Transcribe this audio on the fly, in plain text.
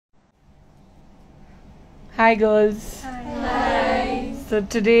Hi girls. Hi. So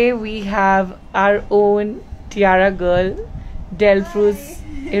today we have our own Tiara girl, Delferuz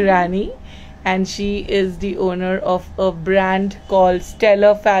Irani, and she is the owner of a brand called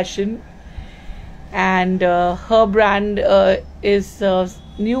Stellar Fashion, and her brand is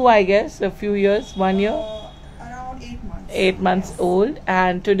new, I guess, a few years, 1 year, Around 8 months. 8 months Yes. old,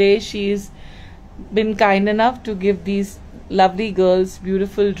 and today she's been kind enough to give these lovely girls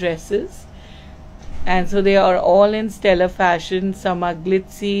beautiful dresses. And so they are all in stellar fashion. Some are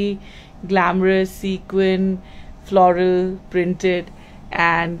glitzy, glamorous, sequin, floral, printed,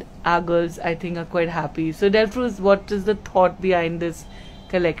 and our girls, I think, are quite happy. So Delferuz, what is the thought behind this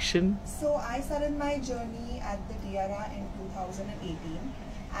collection? So I started my journey at the Tiara in 2018,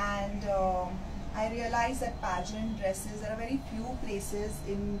 and I realized that pageant dresses, there are very few places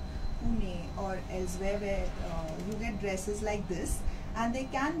in Pune or elsewhere where you get dresses like this, and they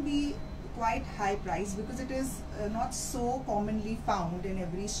can be quite high price because it is not so commonly found in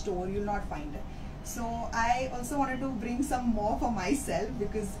every store. You'll not find it. So I also wanted to bring some more for myself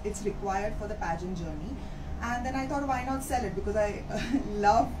because it's required for the pageant journey. And then I thought, why not sell it, because I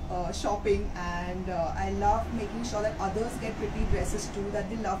love shopping, and I love making sure that others get pretty dresses too that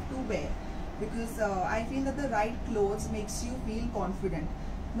they love to wear, because I feel that the right clothes makes you feel confident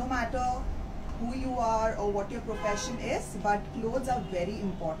no matter who you are or what your profession is, but clothes are very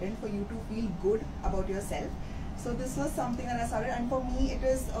important for you to feel good about yourself. So this was something that I started, and for me it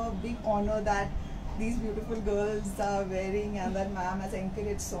is a big honor that these beautiful girls are wearing and that ma'am has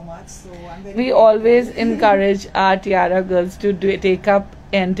encouraged so much. So I'm very We grateful. always encourage our Tiara girls to take up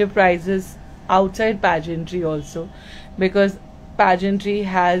enterprises outside pageantry also, because pageantry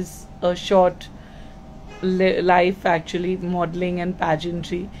has a short life, actually, modeling and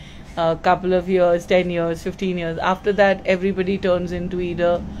pageantry. A couple of years, 10 years, 15 years. After that, everybody turns into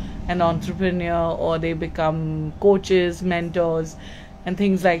either an entrepreneur or they become coaches, mentors, and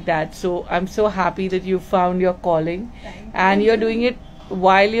things like that. So I'm so happy that you found your calling, and you're doing it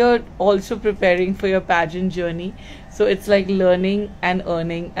while you're also preparing for your pageant journey. So it's like learning and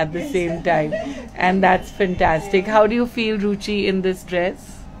earning at the same time, and that's fantastic. How do you feel, Ruchi, in this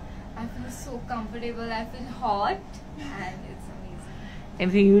dress? I feel so comfortable, I feel hot, and it's amazing.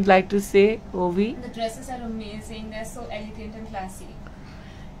 Anything you'd like to say, Ovi? The dresses are amazing, they're so elegant and classy.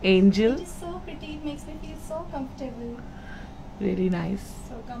 Angel? It is so pretty, it makes me feel so comfortable. Really nice.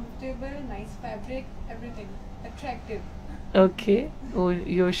 So comfortable, nice fabric, everything. Attractive. Okay. Oh,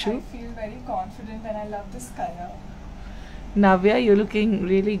 Yoshu? feel very confident and I love this color. Navya, you're looking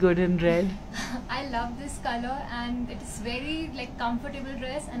really good in red. I love this color and it is very comfortable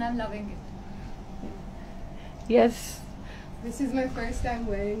dress and I'm loving it. Yes. This is my first time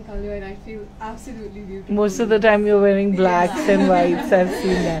wearing color and I feel absolutely beautiful. Most of the time you're wearing blacks and whites. I've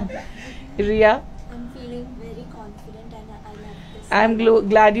seen that. Ria? I'm feeling very confident and I love this. I'm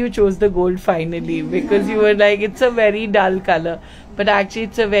glad you chose the gold finally, because you were like, it's a very dull color, but actually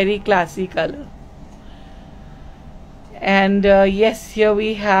it's a very classy color. And yes, here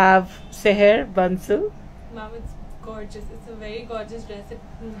we have Seher Bansal. Ma'am, it's gorgeous. It's a very gorgeous dress. It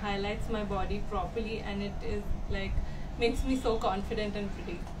highlights my body properly and it is makes me so confident and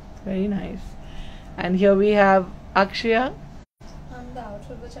pretty. Very nice. And here we have Akshaya. The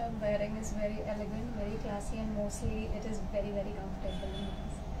outfit which I'm wearing is very elegant, very classy, and mostly it is very, very comfortable and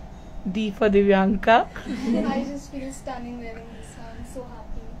nice. D for Divyanka. I just feel stunning wearing this. I'm so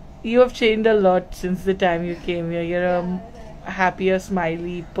happy. You have changed a lot since the time you came here. You're Yeah, a happier,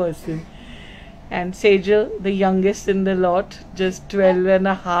 smiley person. And Sejal, the youngest in the lot, just 12 and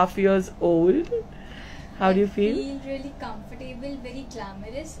a half years old. How do you feel? I feel really comfortable, very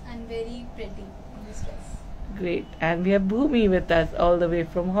glamorous and very pretty in this dress. Great. And we have Bhumi with us all the way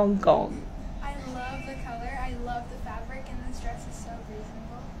from Hong Kong. I love the color, I love the fabric, and this dress is so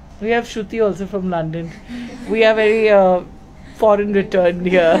reasonable. We have Shruti also from London. We are very foreign returned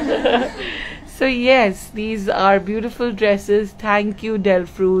here. So yes, these are beautiful dresses. Thank you,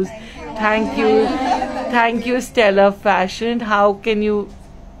 Delferuz. Thank you, Stellar Fashion. How can you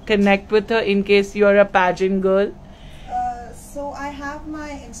connect with her in case you're a pageant girl? So I have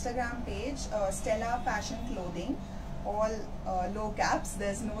my Instagram page, Stellar Fashion Clothing, all low caps,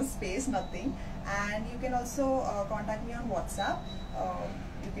 there's no space, nothing. And you can also contact me on WhatsApp.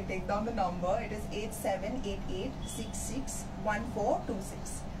 You can take down the number. It is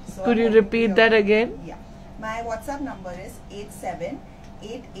 8788661426. So Could you repeat that again? Yeah. My WhatsApp number is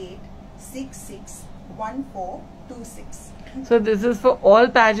 8788661426. So this is for all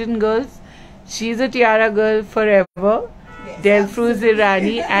pageant girls. She's a Tiara girl forever. Yes, Delferuz absolutely.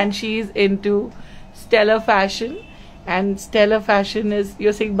 Irani, and she's into stellar fashion. And Stellar Fashion is,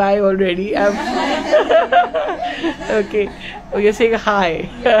 you're saying bye already. Okay. Oh, you're saying hi.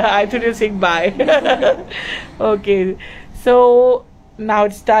 I thought you were saying bye. Okay. So now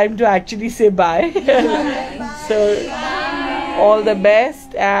it's time to actually say bye. So all the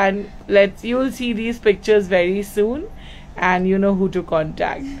best, and you'll see these pictures very soon, and you know who to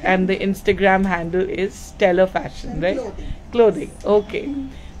contact. And the Instagram handle is Stellar Fashion, right? Clothing. Okay.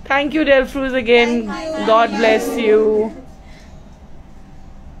 Thank you, Delferuz, again. God bless you.